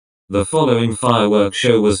The following firework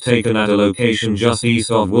show was taken at a location just east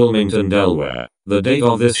of Wilmington, Delaware. The date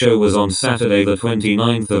of this show was on Saturday the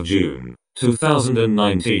 29th of June,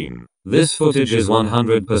 2019. This footage is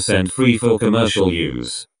 100% free for commercial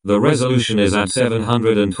use. The resolution is at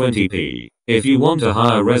 720p. If you want a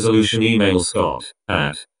higher resolution, email Scott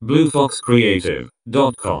at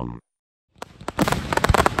bluefoxcreative.com.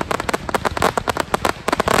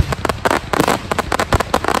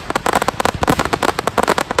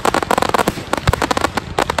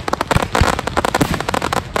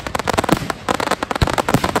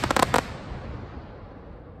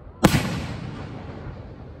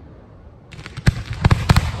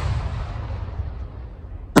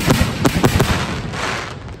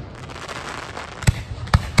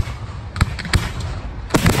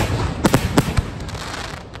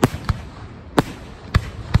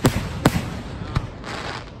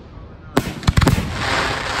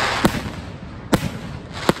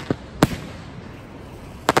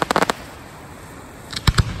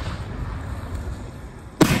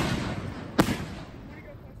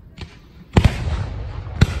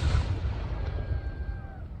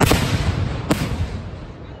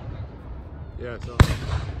 Yeah, it's on.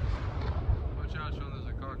 Watch out, Sean, there's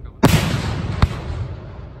a car coming.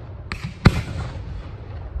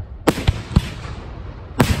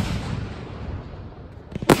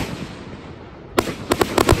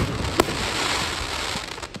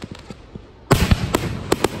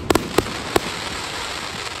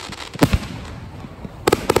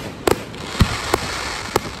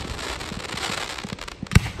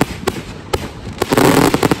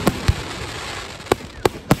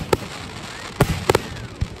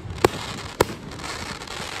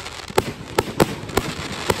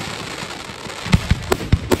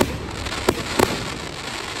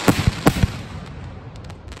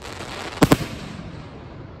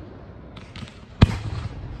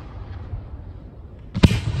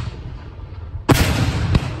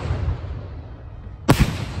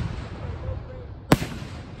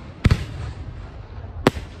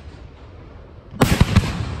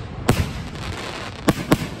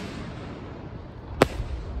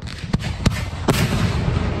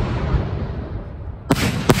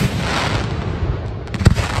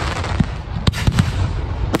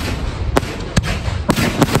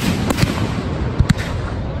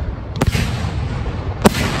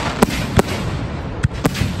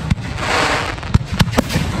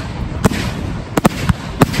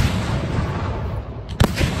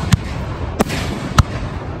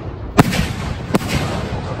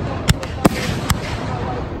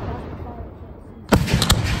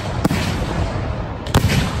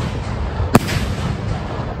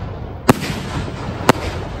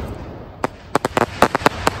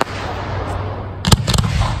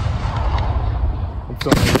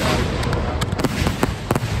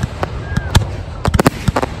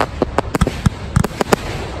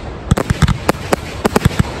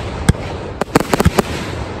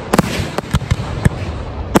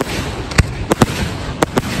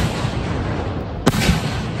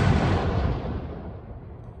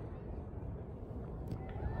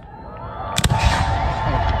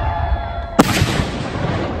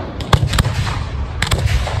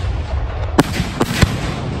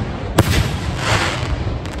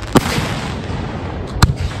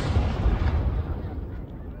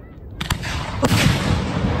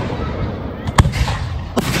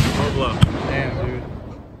 Damn, dude.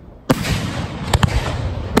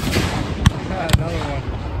 Another one.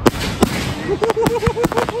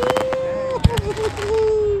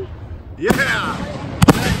 Yeah!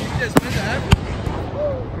 You just meant to happen?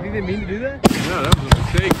 You didn't mean to do that? No, that was a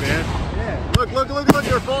mistake, man. Yeah. Look,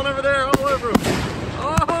 they're falling over there all over him.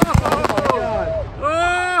 Oh! God.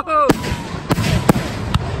 Oh!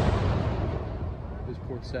 Those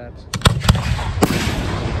poor saps.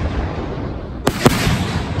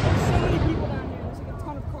 So many people down here. There's like a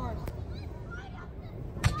ton of cars.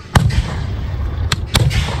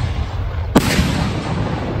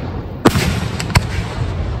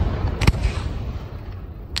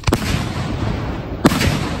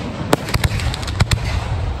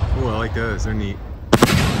 Oh, I like those. They're neat.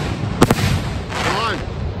 Come on.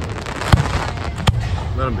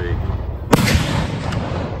 Let them be. Do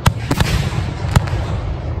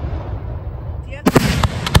you have the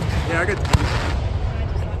Yeah, I got the I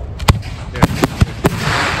just left. Yeah.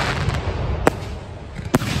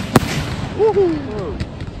 Woohoo!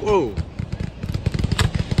 Whoa!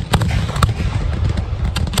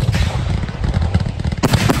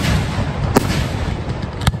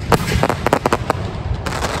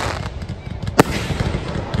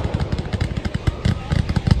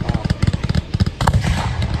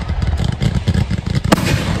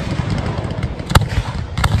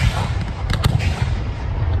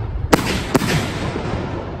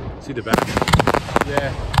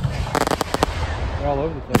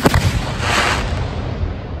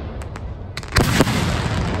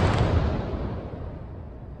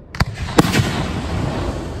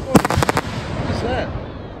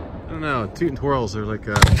 don't know. Toot and twirls are like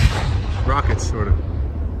rockets, sort of. Look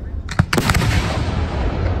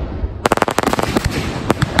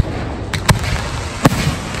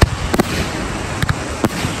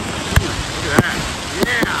at that.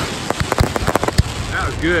 Yeah! That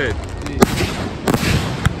was good.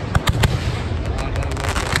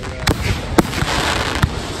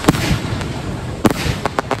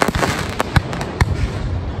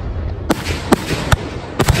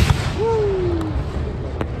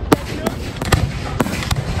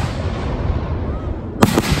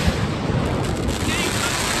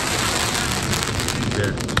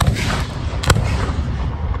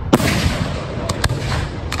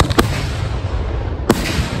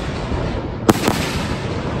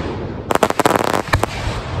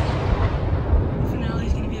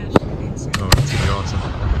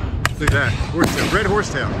 Look at that. Horsetail. Red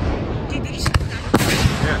horsetail. Dude, they just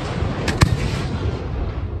Yeah.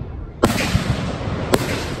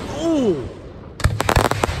 Oh!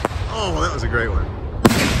 Oh, that was a great one.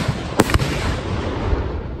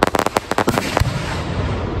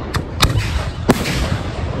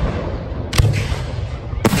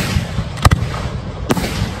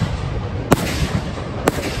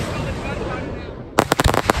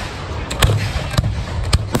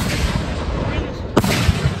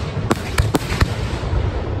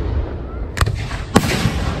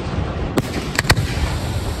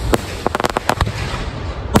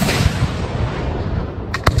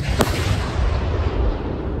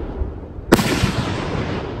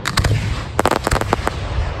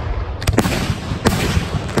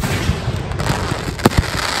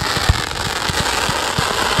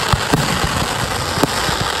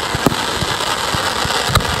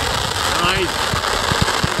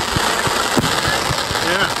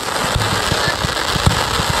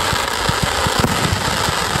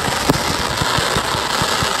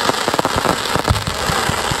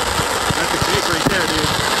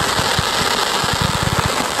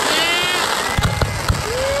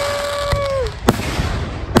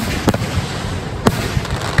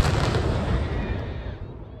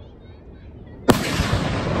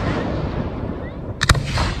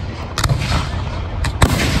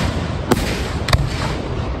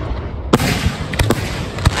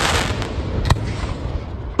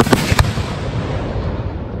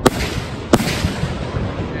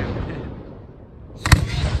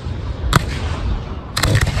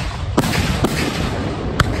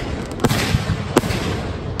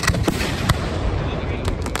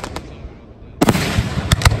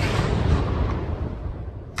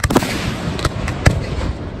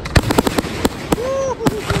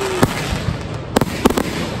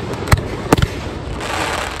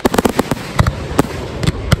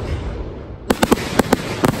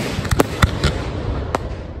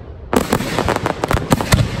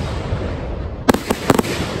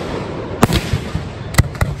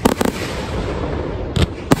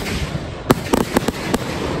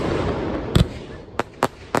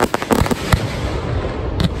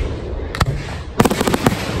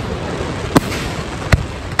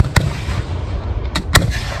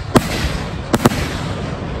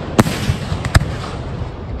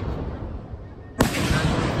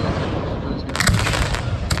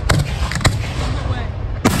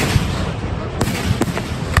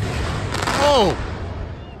 Oh!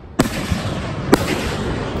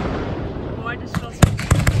 Oh, I just felt something.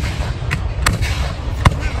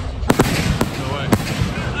 No way.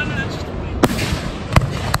 I know, that's just a wind.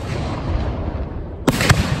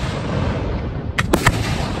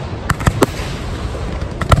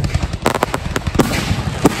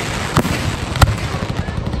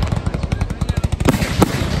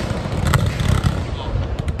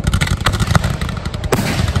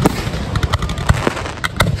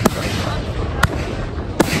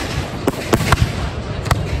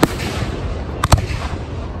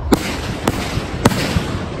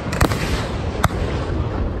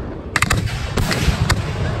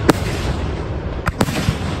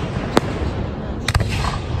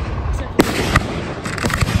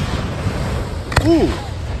 Ooh!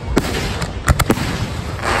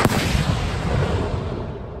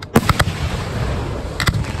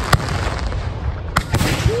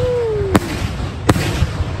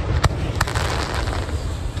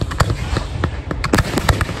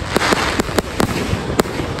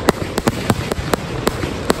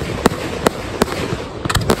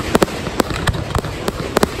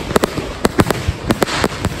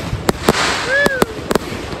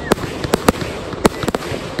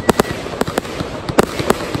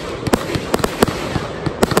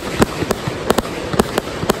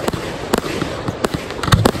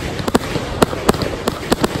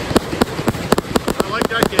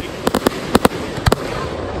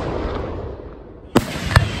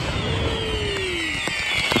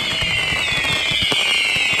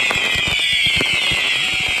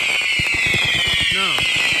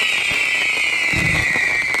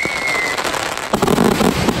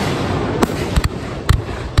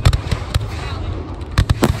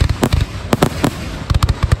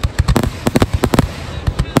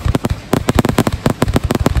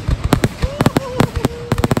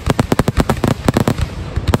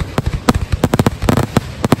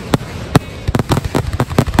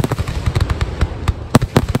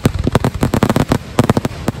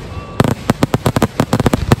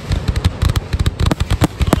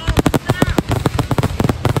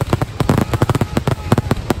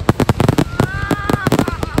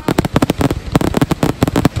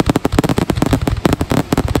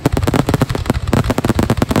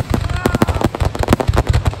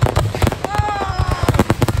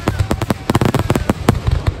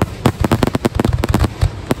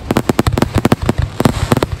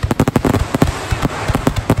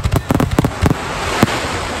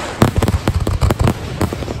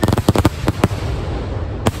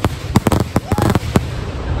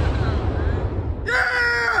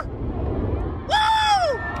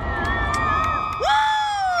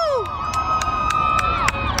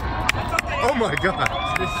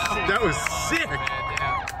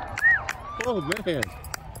 Oh, man.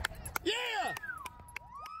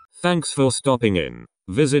 Thanks for stopping in.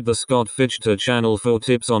 Visit the Scott Fichter channel for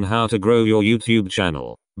tips on how to grow your YouTube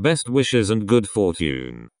channel. Best wishes and good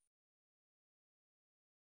fortune.